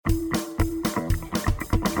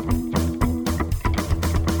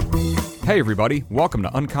Hey everybody, welcome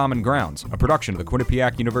to Uncommon Grounds, a production of the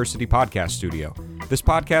Quinnipiac University Podcast Studio. This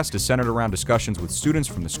podcast is centered around discussions with students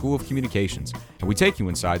from the School of Communications, and we take you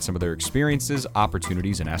inside some of their experiences,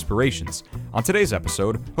 opportunities, and aspirations. On today's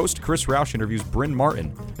episode, host Chris Roush interviews Bryn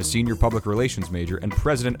Martin, a senior public relations major and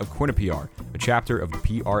president of Quinnipiar, a chapter of the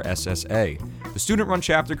PRSSA. The student-run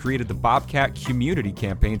chapter created the Bobcat Community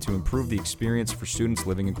Campaign to improve the experience for students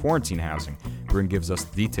living in quarantine housing. Bryn gives us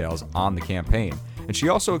the details on the campaign, and she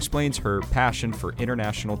also explains her passion for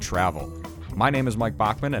international travel. My name is Mike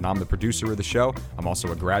Bachman, and I'm the producer of the show. I'm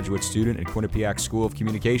also a graduate student at Quinnipiac School of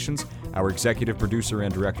Communications. Our executive producer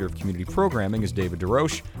and director of community programming is David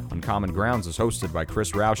DeRoche. Uncommon Grounds is hosted by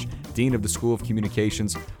Chris Roush, Dean of the School of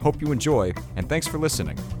Communications. Hope you enjoy, and thanks for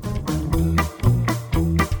listening.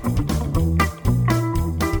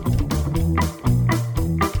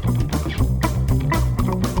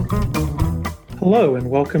 Hello and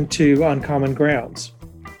welcome to Uncommon Grounds.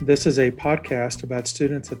 This is a podcast about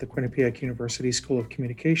students at the Quinnipiac University School of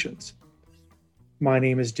Communications. My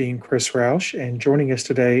name is Dean Chris Roush, and joining us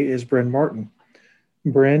today is Bryn Martin.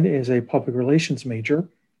 Bryn is a public relations major,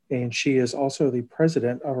 and she is also the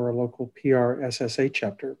president of our local PRSSA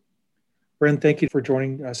chapter. Bryn, thank you for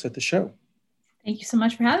joining us at the show. Thank you so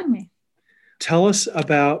much for having me. Tell us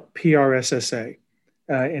about PRSSA.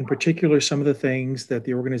 In particular, some of the things that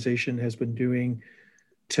the organization has been doing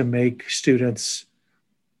to make students,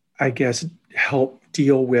 I guess, help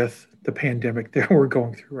deal with the pandemic that we're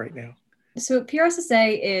going through right now. So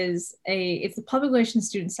PRSSA is it's the public relations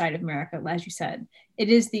student side of America, as you said. It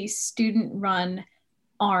is the student-run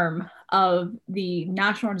arm of the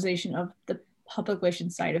national organization of the public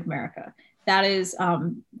relations side of America. That is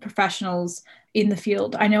professionals in the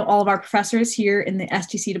field. I know all of our professors here in the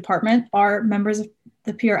STC department are members of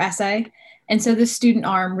the PRSA. And so this student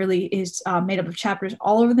arm really is made up of chapters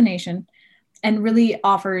all over the nation and really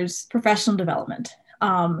offers professional development.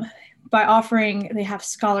 By offering, they have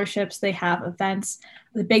scholarships, they have events.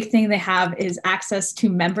 The big thing they have is access to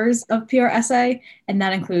members of PRSA, and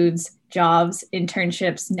that includes jobs,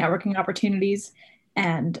 internships, networking opportunities,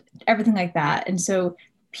 and everything like that. And so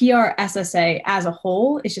PRSSA as a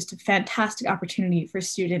whole is just a fantastic opportunity for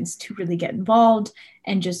students to really get involved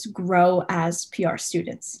and just grow as PR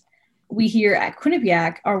students. We here at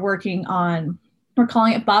Quinnipiac are working on, we're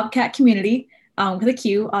calling it Bobcat Community, with a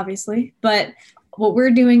Q, obviously, but what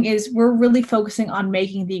we're doing is we're really focusing on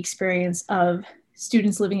making the experience of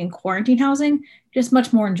students living in quarantine housing just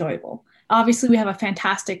much more enjoyable. Obviously, we have a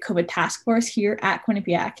fantastic COVID task force here at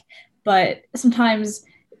Quinnipiac, but sometimes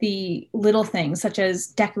the little things such as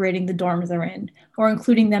decorating the dorms they're in or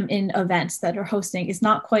including them in events that are hosting is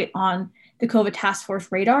not quite on the COVID task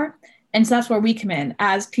force radar. And so that's where we come in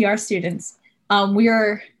as PR students. We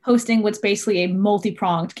are hosting what's basically a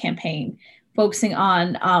multi-pronged campaign focusing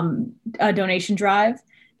on a donation drive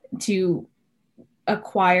to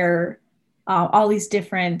acquire all these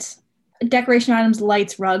different decoration items,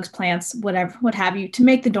 lights, rugs, plants, whatever, what have you, to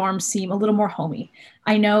make the dorms seem a little more homey.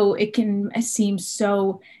 I know it can seem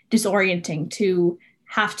so disorienting to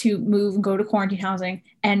have to move and go to quarantine housing,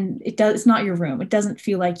 and it's not your room. It doesn't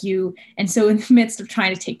feel like you. And so in the midst of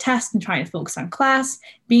trying to take tests and trying to focus on class,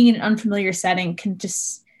 being in an unfamiliar setting can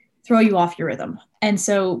just throw you off your rhythm. And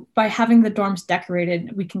so by having the dorms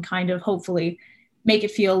decorated, we can kind of hopefully make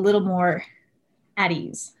it feel a little more at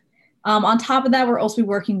ease. On top of that, we're also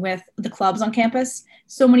working with the clubs on campus,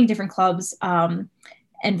 so many different clubs and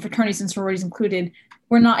fraternities and sororities included.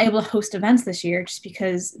 We're not able to host events this year just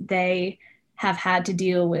because they have had to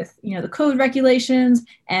deal with, the code regulations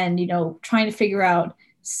and, trying to figure out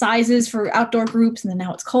sizes for outdoor groups. And then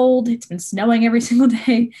now it's cold. It's been snowing every single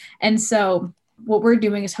day. And so what we're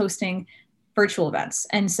doing is hosting virtual events.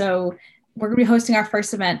 And so we're going to be hosting our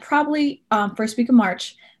first event probably first week of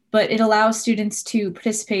March, but it allows students to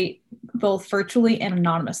participate both virtually and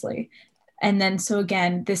anonymously. And then, so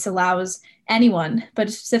again, this allows anyone, but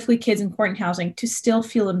specifically kids in quarantine housing, to still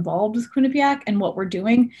feel involved with Quinnipiac and what we're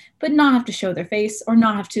doing, but not have to show their face or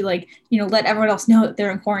not have to let everyone else know that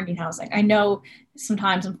they're in quarantine housing. I know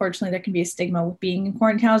sometimes, unfortunately, there can be a stigma with being in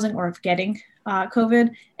quarantine housing or of getting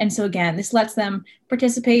COVID. And so again, this lets them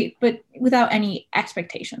participate, but without any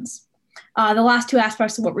expectations. The last two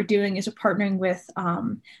aspects of what we're doing is we're partnering with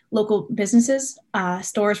local businesses,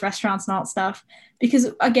 stores, restaurants, and all that stuff.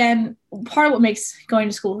 Because again, part of what makes going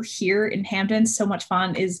to school here in Hampden so much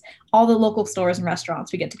fun is all the local stores and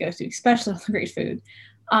restaurants we get to go to, especially with the great food.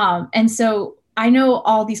 And so I know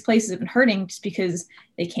all these places have been hurting just because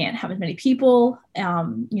they can't have as many people,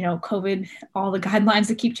 COVID, all the guidelines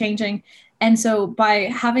that keep changing. And so by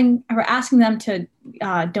asking them to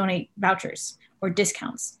donate vouchers or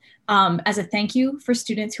discounts as a thank you for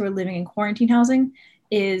students who are living in quarantine housing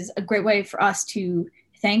is a great way for us to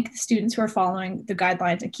thank the students who are following the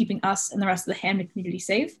guidelines and keeping us and the rest of the Hampden community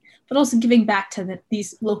safe, but also giving back to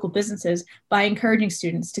these local businesses by encouraging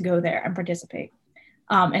students to go there and participate.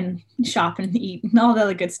 And shop and eat and all the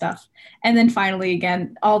other good stuff. And then finally,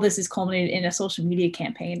 again, all this is culminated in a social media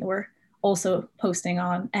campaign that we're also posting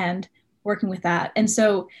on and working with that. And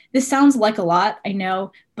so this sounds like a lot, I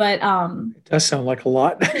know, but it does sound like a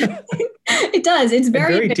lot. It does. It's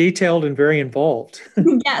very detailed and very involved.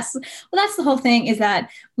 Yes. Well, that's the whole thing, is that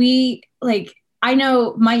I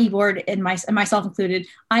know my e-board and myself included,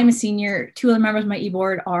 I'm a senior. 2 other members of my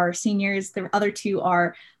e-board are seniors. The other 2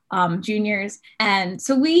 are juniors. And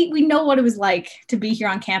so we know what it was like to be here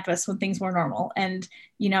on campus when things were normal. And,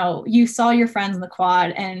 you saw your friends in the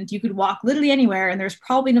quad and you could walk literally anywhere and there's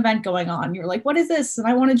probably an event going on. You're like, what is this? And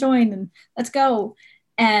I want to join and let's go.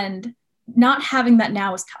 And not having that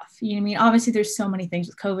now is tough. You know what I mean? Obviously there's so many things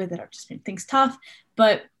with COVID that have just made things tough,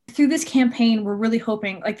 but through this campaign, we're really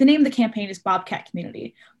hoping, the name of the campaign is Bobcat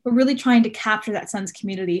Community. We're really trying to capture that sense of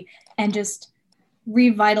community and just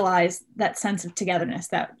revitalize that sense of togetherness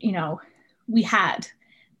that, we had.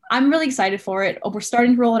 I'm really excited for it. We're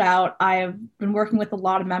starting to roll it out. I have been working with a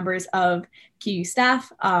lot of members of KU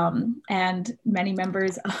staff and many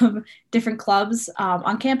members of different clubs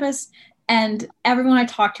on campus. And everyone I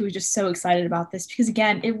talk to is just so excited about this because,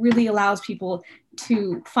 again, it really allows people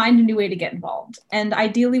to find a new way to get involved. And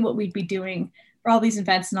ideally what we'd be doing for all these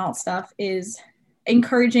events and all that stuff is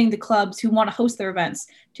encouraging the clubs who want to host their events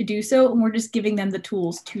to do so. And we're just giving them the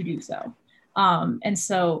tools to do so. And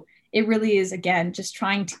so it really is, again, just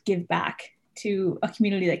trying to give back to a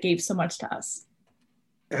community that gave so much to us.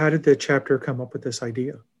 How did the chapter come up with this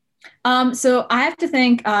idea? So I have to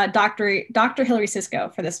thank Dr. Hillary Cisco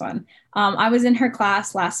for this one. I was in her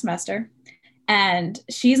class last semester and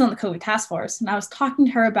she's on the COVID task force. And I was talking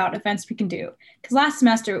to her about events we can do. Because last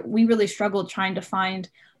semester, we really struggled trying to find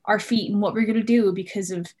our feet and what we're going to do because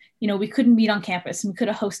of, we couldn't meet on campus and we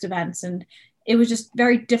couldn't host events. And it was just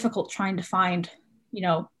very difficult trying to find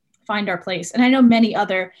our place. And I know many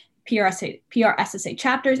other PRSSA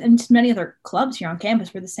chapters and just many other clubs here on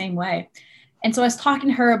campus were the same way. And so I was talking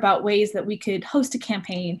to her about ways that we could host a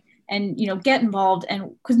campaign and, get involved.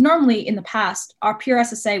 And because normally in the past, our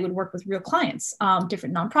PRSSA would work with real clients,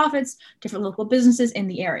 different nonprofits, different local businesses in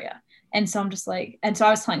the area. And so I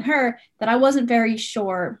was telling her that I wasn't very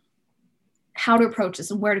sure how to approach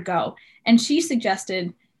this and where to go. And she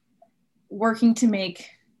suggested work with the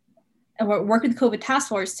COVID task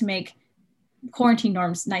force to make quarantine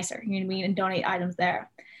norms nicer, you know what I mean, and donate items there.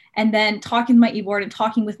 And then talking to my e-board and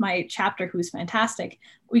talking with my chapter, who's fantastic,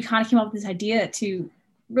 we kind of came up with this idea to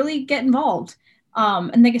really get involved.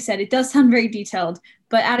 And like I said, it does sound very detailed,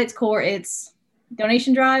 but at its core, it's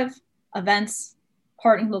donation drive, events,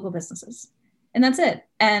 partnering with local businesses. And that's it.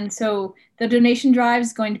 And so the donation drive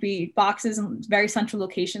is going to be boxes in very central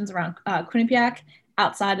locations around Quinnipiac,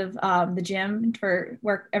 outside of the gym for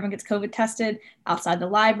where everyone gets COVID tested, outside the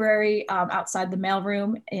library, outside the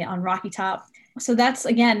mailroom on Rocky Top. So that's,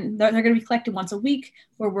 again, they're going to be collected once a week.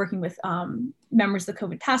 We're working with members of the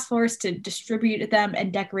COVID task force to distribute them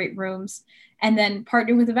and decorate rooms. And then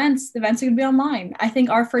partnering with events. The events are going to be online. I think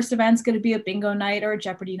our first event's going to be a bingo night or a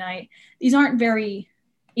Jeopardy night. These aren't very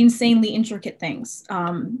insanely intricate things.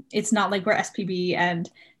 It's not like we're SPB and,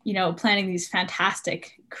 planning these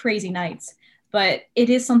fantastic, crazy nights. But it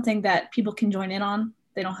is something that people can join in on.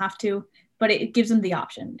 They don't have to, but it gives them the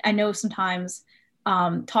option. I know sometimes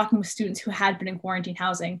talking with students who had been in quarantine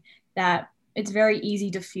housing that it's very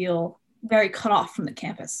easy to feel very cut off from the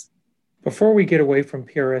campus. Before we get away from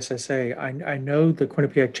PRSSA, I know the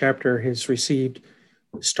Quinnipiac chapter has received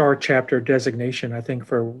Star Chapter designation, I think,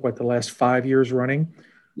 for the last 5 years running.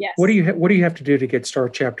 Yes. What do you have to do to get Star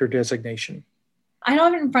Chapter designation? I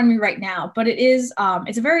don't have it in front of me right now, but it is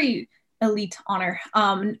it's a very elite honor.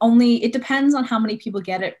 Only it depends on how many people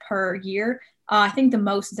get it per year. I think the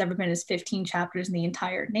most it's ever been is 15 chapters in the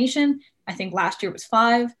entire nation. I think last year was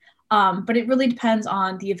 5. But it really depends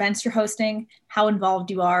on the events you're hosting, how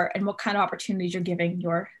involved you are, and what kind of opportunities you're giving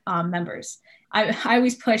your members. I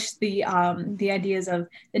always push the ideas of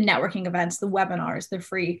the networking events, the webinars, they're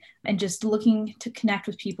free, and just looking to connect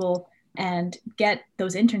with people and get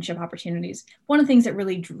those internship opportunities. One of the things that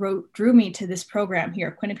really drew me to this program here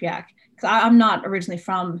at Quinnipiac, because I'm not originally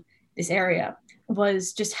from this area,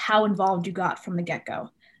 was just how involved you got from the get-go.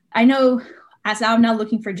 I know as I'm now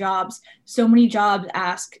looking for jobs, so many jobs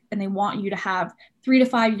ask and they want you to have 3 to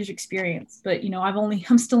 5 years experience. But,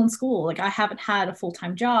 I'm still in school. Like I haven't had a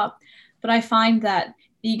full-time job, but I find that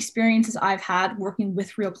the experiences I've had working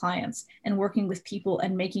with real clients and working with people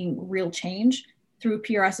and making real change through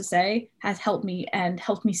PRSSA has helped me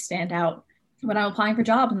stand out when I'm applying for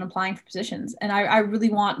jobs and applying for positions. And I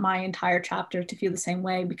really want my entire chapter to feel the same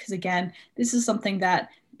way, because again, this is something that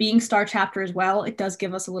being STAR chapter as well, it does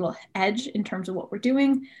give us a little edge in terms of what we're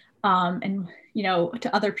doing. And to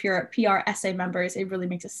other PRSA members, it really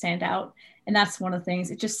makes us stand out. And that's one of the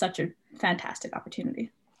things, it's just such a fantastic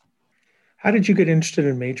opportunity. How did you get interested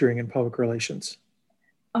in majoring in public relations?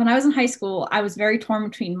 When I was in high school, I was very torn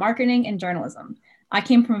between marketing and journalism. I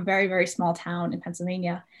came from a very, very small town in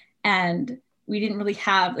Pennsylvania, and we didn't really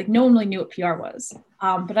have, no one really knew what PR was.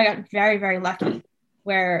 But I got very, very lucky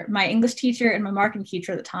where my English teacher and my marketing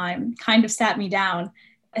teacher at the time kind of sat me down,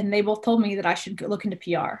 and they both told me that I should look into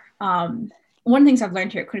PR. One of the things I've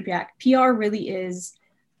learned here at Quinnipiac, PR really is,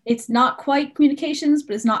 it's not quite communications,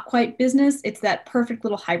 but it's not quite business. It's that perfect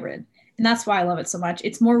little hybrid. And that's why I love it so much.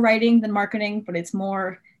 It's more writing than marketing, but it's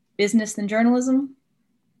more business than journalism.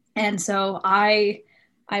 And so I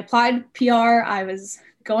applied PR. I was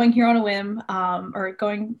going here on a whim, or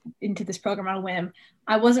going into this program on a whim.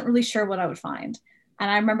 I wasn't really sure what I would find.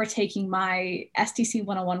 And I remember taking my STC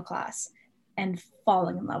 101 class and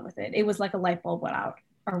falling in love with it. It was like a light bulb went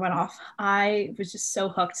off. I was just so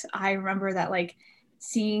hooked. I remember that,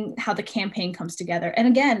 seeing how the campaign comes together. And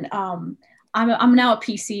again, I'm now a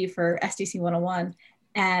PC for STC 101,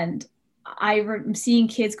 and I'm seeing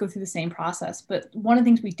kids go through the same process. But one of the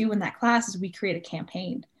things we do in that class is we create a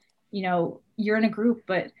campaign. You're in a group,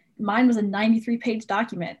 but mine was a 93-page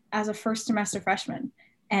document as a first semester freshman.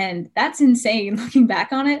 And that's insane looking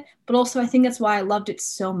back on it. But also I think that's why I loved it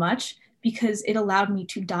so much, because it allowed me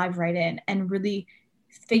to dive right in and really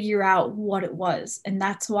figure out what it was. And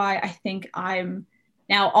that's why I think I'm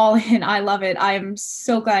now all in. I love it. I am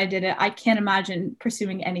so glad I did it. I can't imagine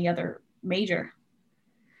pursuing any other major.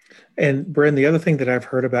 And Bryn, the other thing that I've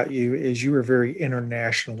heard about you is you were very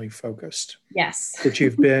internationally focused. Yes. That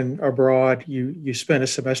you've been abroad. You spent a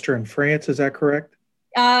semester in France, is that correct?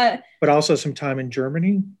 But also some time in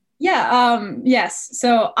Germany? Yeah. Yes.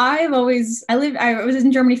 So I was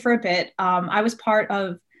in Germany for a bit. I was part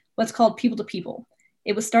of what's called People to People.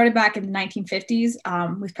 It was started back in the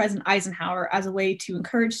 1950s with President Eisenhower as a way to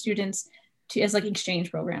encourage students as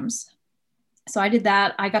exchange programs. So I did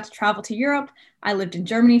that. I got to travel to Europe. I lived in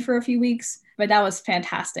Germany for a few weeks, but that was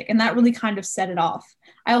fantastic. And that really kind of set it off.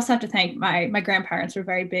 I also have to thank my grandparents were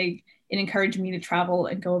very big in encouraging me to travel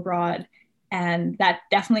and go abroad. And that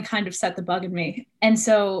definitely kind of set the bug in me. And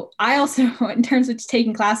so I also, in terms of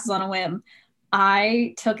taking classes on a whim,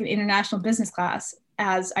 I took an international business class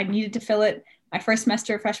as I needed to fill it my first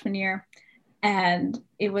semester of freshman year. And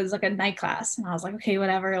it was like a night class. And I was like, okay,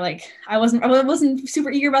 whatever. I wasn't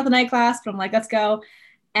super eager about the night class, but I'm like, let's go.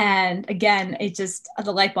 And again, it just,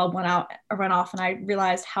 the light bulb went off, and I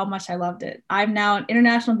realized how much I loved it. I'm now an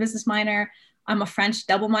international business minor. I'm a French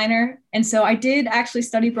double minor. And so I did actually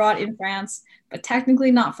study abroad in France, but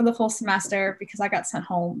technically not for the full semester because I got sent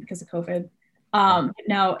home because of COVID.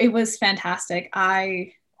 No, it was fantastic.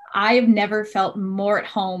 I have never felt more at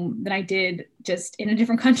home than I did just in a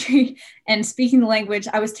different country and speaking the language.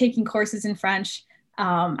 I was taking courses in French.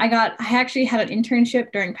 I actually had an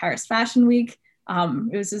internship during Paris Fashion Week.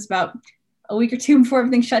 It was just about a week or two before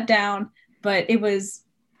everything shut down, but it was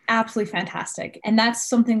absolutely fantastic. And that's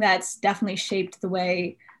something that's definitely shaped the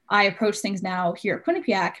way I approach things now here at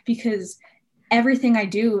Quinnipiac, because everything I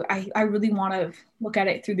do, I really want to look at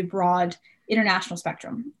it through the broad international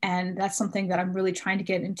spectrum. And that's something that I'm really trying to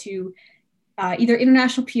get into, either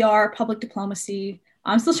international PR, public diplomacy.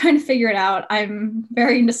 I'm still trying to figure it out. I'm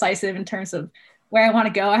very indecisive in terms of where I want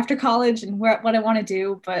to go after college and what I want to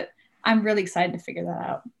do, but I'm really excited to figure that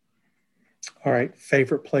out. All right.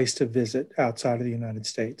 Favorite place to visit outside of the United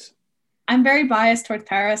States? I'm very biased towards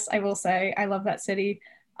Paris, I will say. I love that city.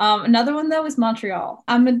 Another one, though, is Montreal.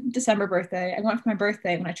 I'm a December birthday. I went for my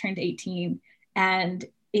birthday when I turned 18, and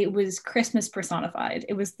it was Christmas personified.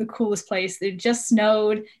 It was the coolest place. It just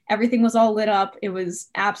snowed. Everything was all lit up. It was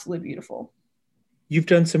absolutely beautiful. You've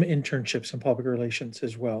done some internships in public relations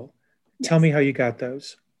as well. Yes. Tell me how you got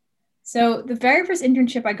those. So the very first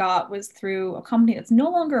internship I got was through a company that's no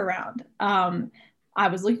longer around. I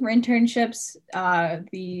was looking for internships.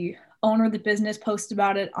 The owner of the business posted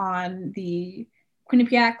about it on the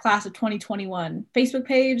Quinnipiac class of 2021 Facebook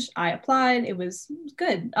page. I applied. It was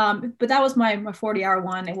good. But that was my 40-hour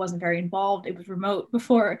one. It wasn't very involved. It was remote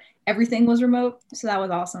before everything was remote. So that was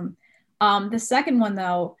awesome. The second one,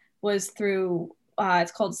 though, was through,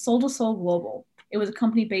 it's called Soul to Soul Global. It was a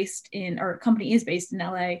company is based in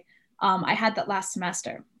LA. I had that last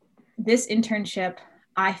semester. This internship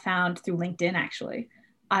I found through LinkedIn, actually.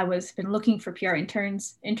 I was been looking for PR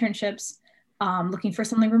internships, looking for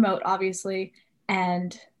something remote, obviously.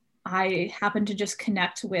 And I happened to just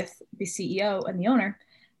connect with the CEO and the owner.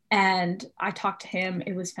 And I talked to him.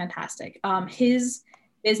 It was fantastic. His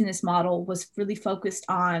business model was really focused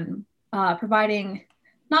on providing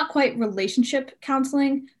not quite relationship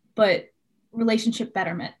counseling, but relationship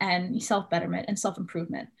betterment and self-betterment and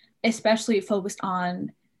self-improvement, especially focused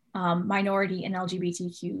on minority and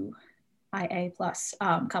LGBTQIA plus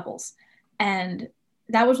couples. And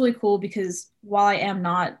that was really cool because while I am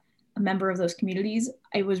not a member of those communities,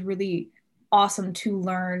 it was really awesome to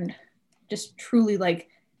learn just truly like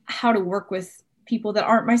how to work with people that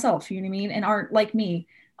aren't myself, you know what I mean, and aren't like me.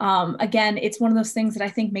 Again, it's one of those things that I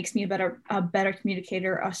think makes me a better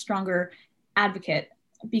communicator, a stronger advocate,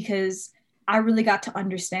 because I really got to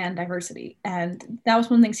understand diversity. And that was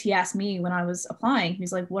one of the things he asked me when I was applying.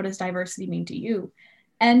 He's like, what does diversity mean to you?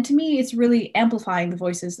 And to me, it's really amplifying the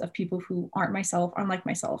voices of people who aren't myself, aren't like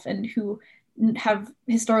myself, and who have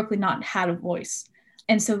historically not had a voice.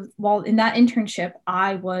 And so while in that internship,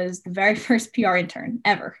 I was the very first PR intern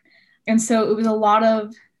ever. And so it was a lot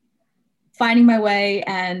of finding my way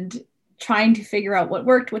and trying to figure out what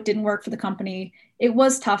worked, what didn't work for the company. It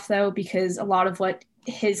was tough though, because a lot of what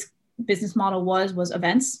his business model was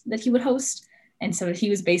events that he would host. And so he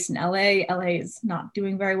was based in LA. LA is not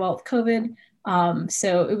doing very well with COVID.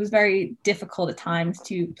 So it was very difficult at times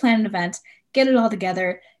to plan an event, get it all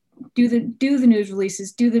together, do the news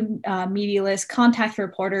releases, do the media list, contact the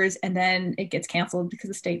reporters, and then it gets canceled because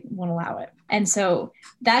the state won't allow it. And so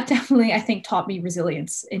that definitely, I think, taught me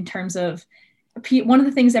resilience in terms of one of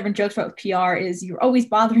the things everyone jokes about with PR is you're always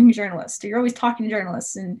bothering journalists, or you're always talking to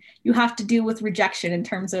journalists, and you have to deal with rejection in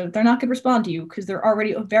terms of they're not going to respond to you because they're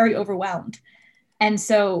already very overwhelmed. And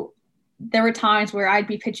so there were times where I'd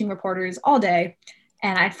be pitching reporters all day,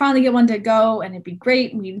 and I'd finally get one to go, and it'd be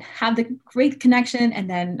great. We'd have the great connection. And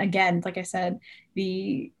then again, like I said,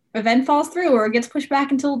 the event falls through or it gets pushed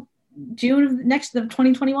back until June of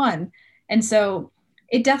 2021. And so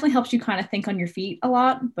it definitely helps you kind of think on your feet a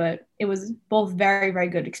lot, but it was both very, very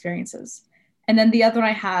good experiences. And then the other one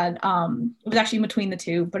I had, it was actually in between the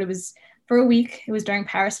two, but it was for a week. It was during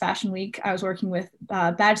Paris Fashion Week. I was working with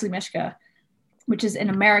Badgley Mischka, which is an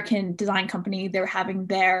American design company. They were having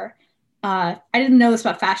their I didn't know this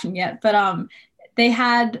about fashion yet, but they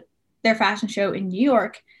had their fashion show in New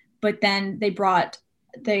York, but then they brought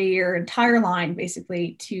their entire line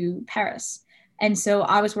basically to Paris. And so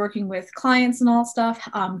I was working with clients and all stuff,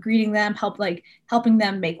 greeting them, helping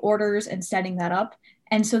them make orders and setting that up.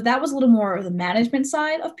 And so that was a little more of the management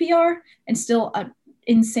side of PR and still an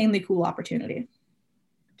insanely cool opportunity.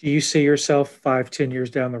 Do you see yourself 5-10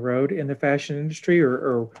 years down the road in the fashion industry,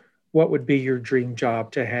 or what would be your dream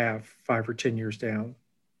job to have 5 or 10 years down?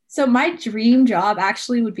 So my dream job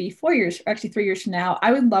actually would be 4 years, actually 3 years from now.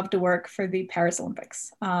 I would love to work for the Paris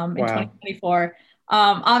Olympics in 2024.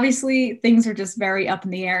 Obviously, things are just very up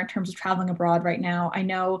in the air in terms of traveling abroad right now. I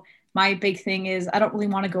know my big thing is I don't really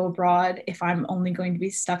want to go abroad if I'm only going to be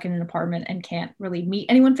stuck in an apartment and can't really meet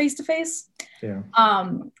anyone face to face. Yeah.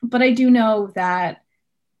 But I do know that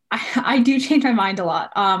I do change my mind a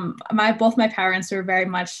lot. Both my parents are very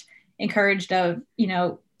much encouraged of,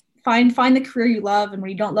 find the career you love, and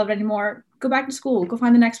when you don't love it anymore, go back to school, go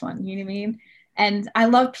find the next one. You know what I mean? And I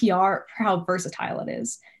love PR for how versatile it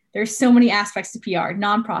is. There's so many aspects to PR: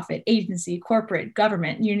 nonprofit, agency, corporate,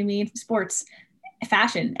 government, you know what I mean? Sports,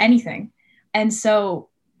 fashion, anything. And so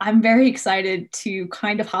I'm very excited to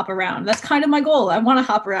kind of hop around. That's kind of my goal. I want to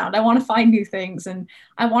hop around. I want to find new things, and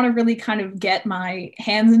I want to really kind of get my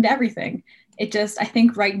hands into everything. I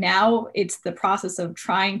think right now it's the process of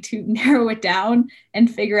trying to narrow it down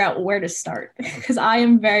and figure out where to start, because I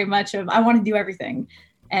am very much I want to do everything,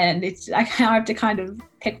 and I have to kind of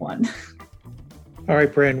pick one. All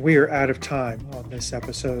right, Bren, we are out of time on this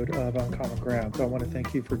episode of Uncommon Grounds. I want to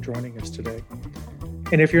thank you for joining us today.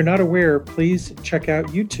 And if you're not aware, please check out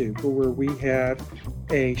YouTube, where we have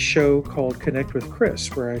a show called Connect with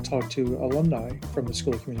Chris, where I talk to alumni from the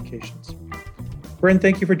School of Communications. Bren,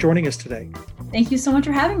 thank you for joining us today. Thank you so much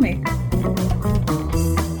for having me.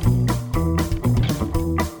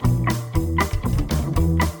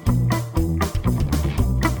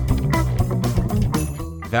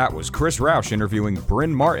 That was Chris Rausch interviewing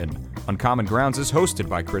Bryn Martin. Uncommon Grounds is hosted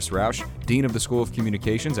by Chris Rausch, Dean of the School of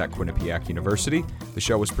Communications at Quinnipiac University. The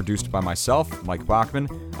show was produced by myself, Mike Bachman.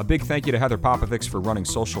 A big thank you to Heather Popovics for running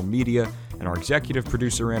social media, and our executive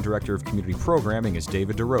producer and director of community programming is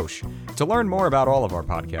David DeRoche. To learn more about all of our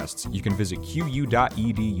podcasts, you can visit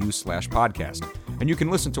qu.edu/podcast, and you can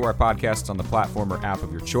listen to our podcasts on the platform or app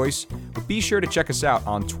of your choice, but be sure to check us out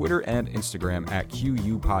on Twitter and Instagram at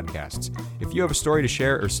QU Podcasts. If you have a story to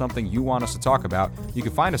share or something you want us to talk about, you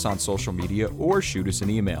can find us on social media or shoot us an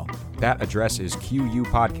email. That address is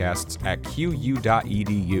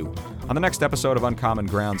qupodcasts@qu.edu. On the next episode of Uncommon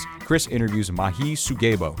Grounds, Chris interviews Mahi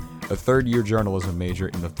Sugebo, a third-year journalism major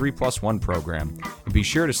in the 3+1 program. And be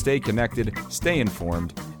sure to stay connected, stay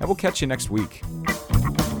informed, and we'll catch you next week.